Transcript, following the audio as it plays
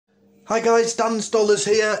Hi guys, Dan's Dollars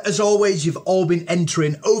here. As always, you've all been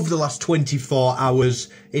entering over the last 24 hours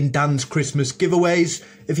in Dan's Christmas giveaways.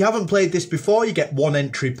 If you haven't played this before, you get one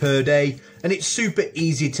entry per day, and it's super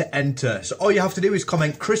easy to enter. So all you have to do is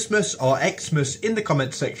comment Christmas or Xmas in the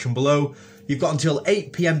comment section below. You've got until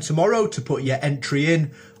 8 PM tomorrow to put your entry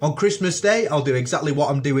in. On Christmas Day, I'll do exactly what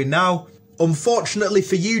I'm doing now. Unfortunately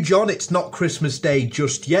for you, John, it's not Christmas Day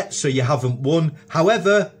just yet, so you haven't won.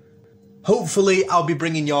 However, hopefully I'll be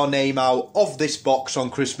bringing your name out of this box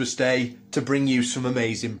on Christmas Day to bring you some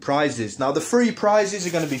amazing prizes. Now, the free prizes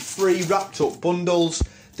are going to be free wrapped up bundles.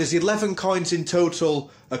 There's 11 coins in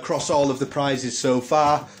total across all of the prizes so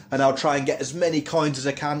far, and I'll try and get as many coins as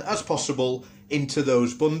I can as possible into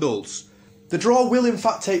those bundles. The draw will in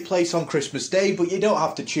fact take place on Christmas Day, but you don't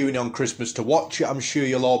have to tune in on Christmas to watch it. I'm sure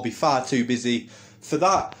you'll all be far too busy for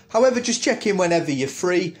that. However, just check in whenever you're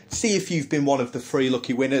free, see if you've been one of the 3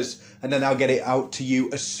 lucky winners, and then I'll get it out to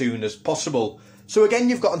you as soon as possible. So again,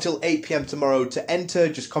 you've got until 8 PM tomorrow to enter.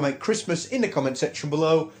 Just comment Christmas in the comment section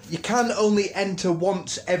below. You can only enter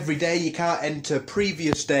once every day. You can't enter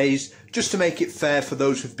previous days, just to make it fair for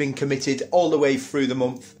those who've been committed all the way through the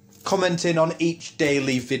month, commenting on each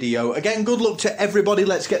daily video. Again, good luck to everybody.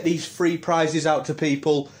 Let's get these free prizes out to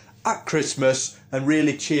people at Christmas and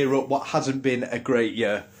really cheer up what hasn't been a great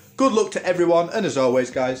year. Good luck to everyone, and as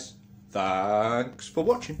always guys, thanks for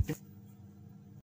watching.